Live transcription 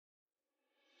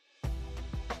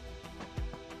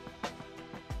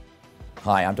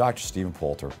Hi, I'm Dr. Stephan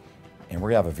Poulter, and we're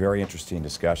going to have a very interesting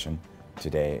discussion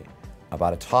today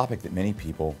about a topic that many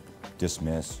people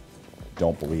dismiss,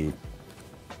 don't believe,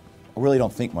 or really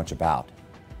don't think much about.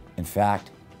 In fact,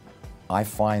 I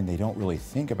find they don't really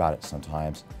think about it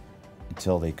sometimes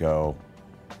until they go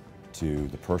to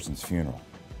the person's funeral.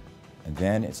 And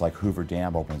then it's like Hoover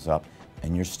Dam opens up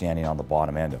and you're standing on the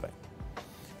bottom end of it.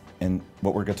 And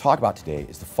what we're going to talk about today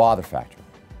is the father factor,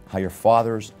 how your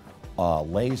father's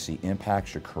legacy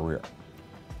impacts your career.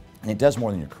 And it does more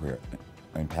than your career. It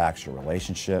impacts your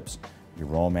relationships, your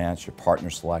romance, your partner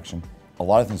selection, a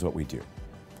lot of things what we do.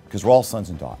 Because we're all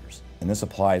sons and daughters. And this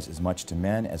applies as much to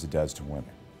men as it does to women.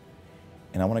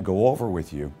 And I want to go over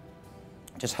with you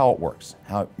just how it works,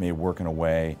 how it may work in a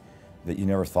way that you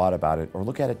never thought about it or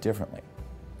look at it differently.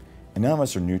 And none of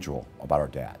us are neutral about our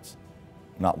dads,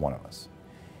 not one of us.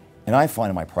 And I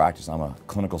find in my practice, I'm a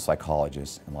clinical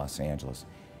psychologist in Los Angeles,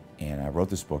 and I wrote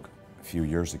this book a few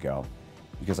years ago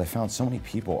because I found so many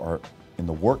people are in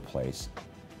the workplace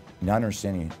not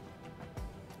understanding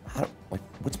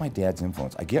what's my dad's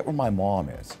influence? I get where my mom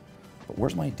is, but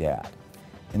where's my dad?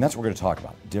 And that's what we're going to talk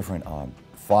about, different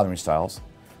fathering styles,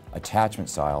 attachment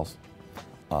styles,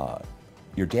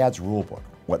 your dad's rule book,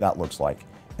 what that looks like,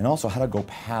 and also how to go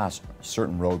past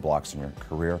certain roadblocks in your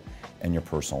career and your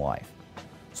personal life.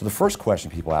 So the first question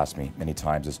people ask me many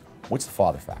times is, what's the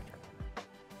father factor?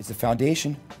 It's the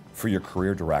foundation for your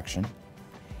career direction.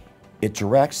 It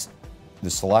directs the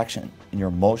selection in your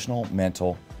emotional,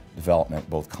 mental development,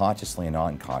 both consciously and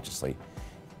unconsciously.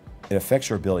 It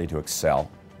affects your ability to excel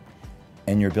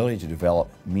and your ability to develop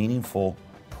meaningful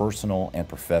personal and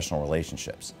professional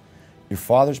relationships. Your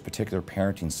father's particular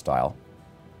parenting style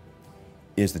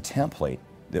is the template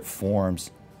that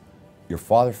forms your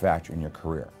father factor in your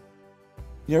career.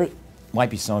 There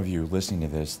might be some of you listening to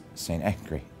this saying, hey,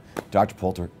 great, Dr.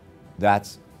 Poulter,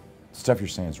 that's stuff you're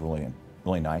saying is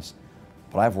really nice,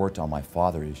 but I've worked on my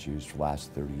father issues for the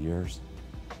last 30 years.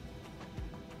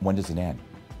 When does it end?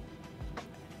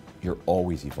 You're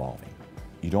always evolving.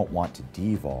 You don't want to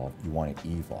devolve, you want to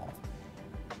evolve.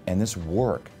 And this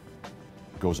work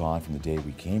goes on from the day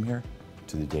we came here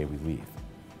to the day we leave.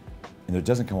 And there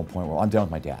doesn't come a point where I'm done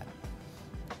with my dad.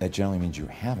 That generally means you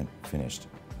haven't finished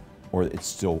or it's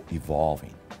still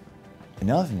evolving.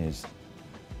 Another thing is,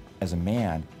 as a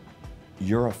man,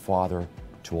 you're a father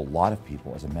to a lot of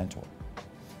people as a mentor.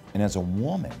 And as a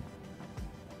woman,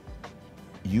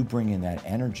 you bring in that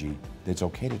energy that's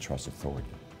okay to trust authority,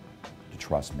 to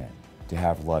trust men, to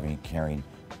have loving, caring,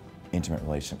 intimate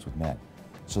relationships with men.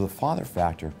 So the father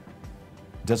factor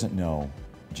doesn't know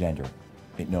gender.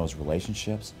 It knows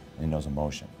relationships and it knows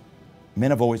emotion. Men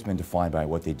have always been defined by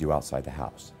what they do outside the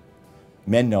house.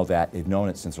 Men know that. They've known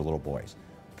it since they're little boys.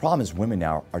 The problem is women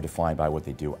now are defined by what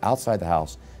they do outside the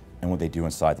house and what they do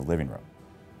inside the living room.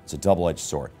 It's a double-edged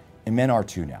sword. And men are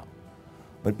too now.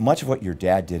 But much of what your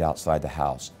dad did outside the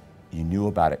house, you knew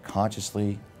about it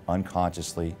consciously,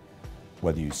 unconsciously,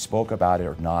 whether you spoke about it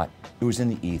or not. It was in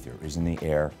the ether, it was in the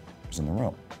air, it was in the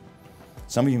room.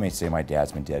 Some of you may say, my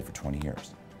dad's been dead for 20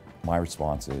 years. My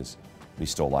response is, but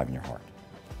he's still alive in your heart.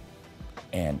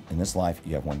 And in this life,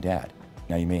 you have one dad.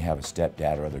 Now you may have a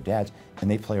stepdad or other dads,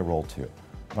 and they play a role too.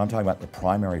 But I'm talking about the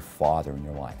primary father in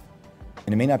your life.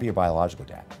 And it may not be a biological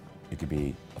dad. It could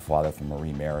be a father from a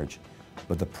remarriage,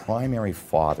 but the primary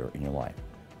father in your life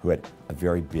who had a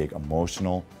very big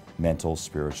emotional, mental,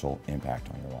 spiritual impact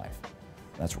on your life.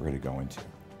 That's what we're going to go into.